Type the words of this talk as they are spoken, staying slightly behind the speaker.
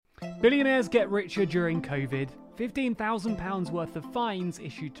Billionaires get richer during COVID, £15,000 worth of fines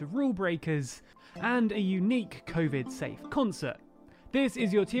issued to rule breakers, and a unique COVID-safe concert. This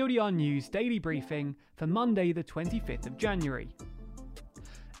is your TLDR News daily briefing for Monday the 25th of January.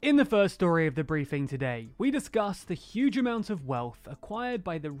 In the first story of the briefing today, we discuss the huge amount of wealth acquired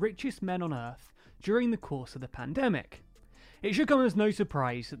by the richest men on Earth during the course of the pandemic. It should come as no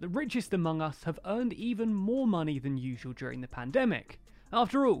surprise that the richest among us have earned even more money than usual during the pandemic.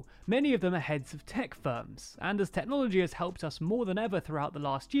 After all, many of them are heads of tech firms, and as technology has helped us more than ever throughout the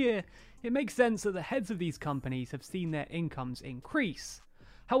last year, it makes sense that the heads of these companies have seen their incomes increase.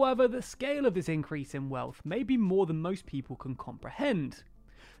 However, the scale of this increase in wealth may be more than most people can comprehend.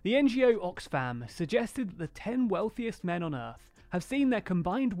 The NGO Oxfam suggested that the 10 wealthiest men on Earth have seen their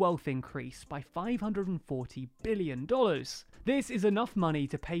combined wealth increase by $540 billion. This is enough money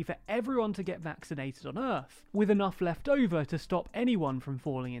to pay for everyone to get vaccinated on Earth, with enough left over to stop anyone from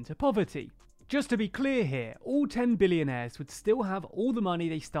falling into poverty. Just to be clear here, all 10 billionaires would still have all the money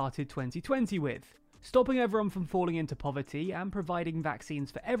they started 2020 with. Stopping everyone from falling into poverty and providing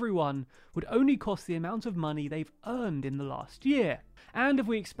vaccines for everyone would only cost the amount of money they've earned in the last year. And if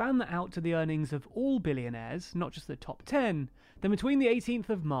we expand that out to the earnings of all billionaires, not just the top 10, then between the 18th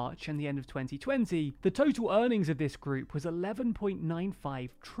of March and the end of 2020, the total earnings of this group was $11.95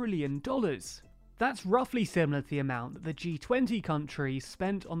 trillion. That's roughly similar to the amount that the G20 countries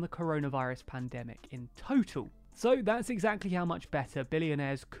spent on the coronavirus pandemic in total. So that's exactly how much better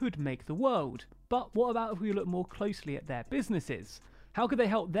billionaires could make the world. But what about if we look more closely at their businesses? How could they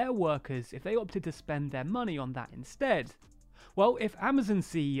help their workers if they opted to spend their money on that instead? Well, if Amazon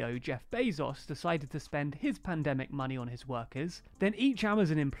CEO Jeff Bezos decided to spend his pandemic money on his workers, then each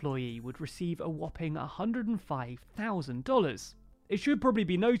Amazon employee would receive a whopping $105,000. It should probably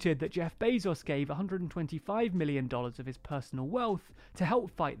be noted that Jeff Bezos gave $125 million of his personal wealth to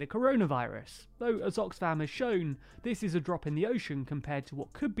help fight the coronavirus, though as Oxfam has shown, this is a drop in the ocean compared to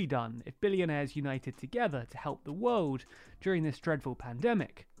what could be done if billionaires united together to help the world during this dreadful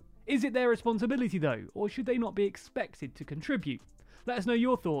pandemic. Is it their responsibility though, or should they not be expected to contribute? Let us know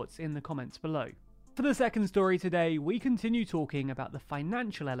your thoughts in the comments below. For the second story today, we continue talking about the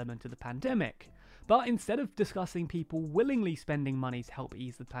financial element of the pandemic. But instead of discussing people willingly spending money to help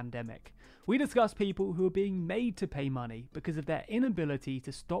ease the pandemic, we discuss people who are being made to pay money because of their inability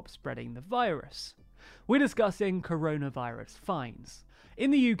to stop spreading the virus. We're discussing coronavirus fines. In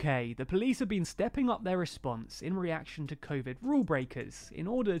the UK, the police have been stepping up their response in reaction to COVID rule breakers in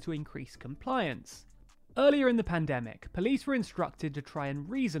order to increase compliance. Earlier in the pandemic, police were instructed to try and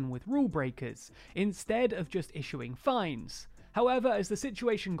reason with rule breakers instead of just issuing fines. However, as the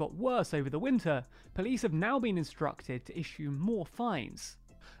situation got worse over the winter, police have now been instructed to issue more fines.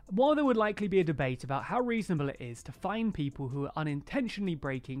 While there would likely be a debate about how reasonable it is to fine people who are unintentionally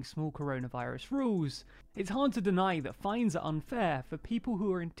breaking small coronavirus rules, it's hard to deny that fines are unfair for people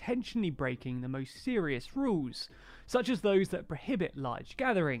who are intentionally breaking the most serious rules, such as those that prohibit large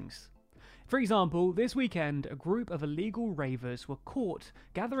gatherings. For example, this weekend, a group of illegal ravers were caught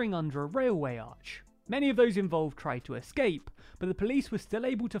gathering under a railway arch. Many of those involved tried to escape, but the police were still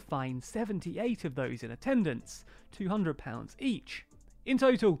able to fine 78 of those in attendance, £200 each. In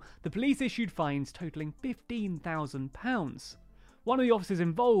total, the police issued fines totalling £15,000. One of the officers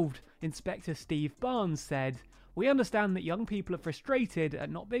involved, Inspector Steve Barnes, said, "We understand that young people are frustrated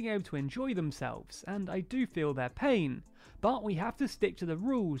at not being able to enjoy themselves, and I do feel their pain. But we have to stick to the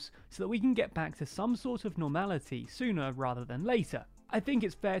rules so that we can get back to some sort of normality sooner rather than later." I think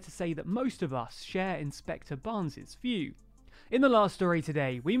it's fair to say that most of us share Inspector Barnes' view. In the last story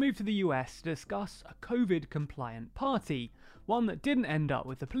today, we move to the US to discuss a COVID-compliant party, one that didn't end up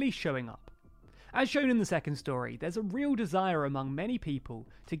with the police showing up. As shown in the second story, there's a real desire among many people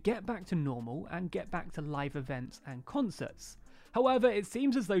to get back to normal and get back to live events and concerts. However, it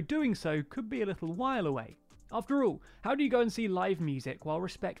seems as though doing so could be a little while away. After all, how do you go and see live music while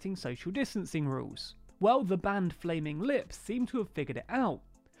respecting social distancing rules? Well, the band Flaming Lips seem to have figured it out.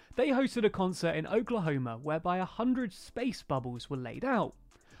 They hosted a concert in Oklahoma whereby 100 space bubbles were laid out.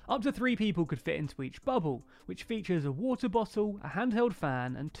 Up to 3 people could fit into each bubble, which features a water bottle, a handheld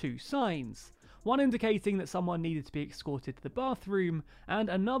fan, and 2 signs. One indicating that someone needed to be escorted to the bathroom, and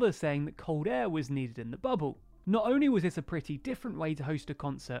another saying that cold air was needed in the bubble. Not only was this a pretty different way to host a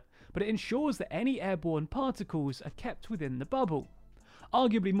concert, but it ensures that any airborne particles are kept within the bubble.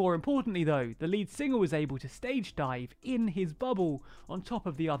 Arguably more importantly though, the lead singer was able to stage dive in his bubble on top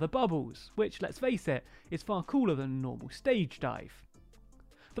of the other bubbles, which, let's face it, is far cooler than a normal stage dive.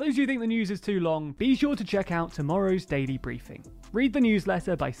 For those who think the news is too long, be sure to check out tomorrow's daily briefing. Read the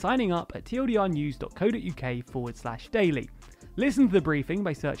newsletter by signing up at tldrnews.co.uk/daily. Listen to the briefing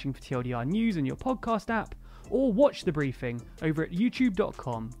by searching for TLDR News in your podcast app, or watch the briefing over at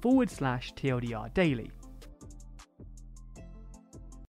youtube.com/TLDR Daily.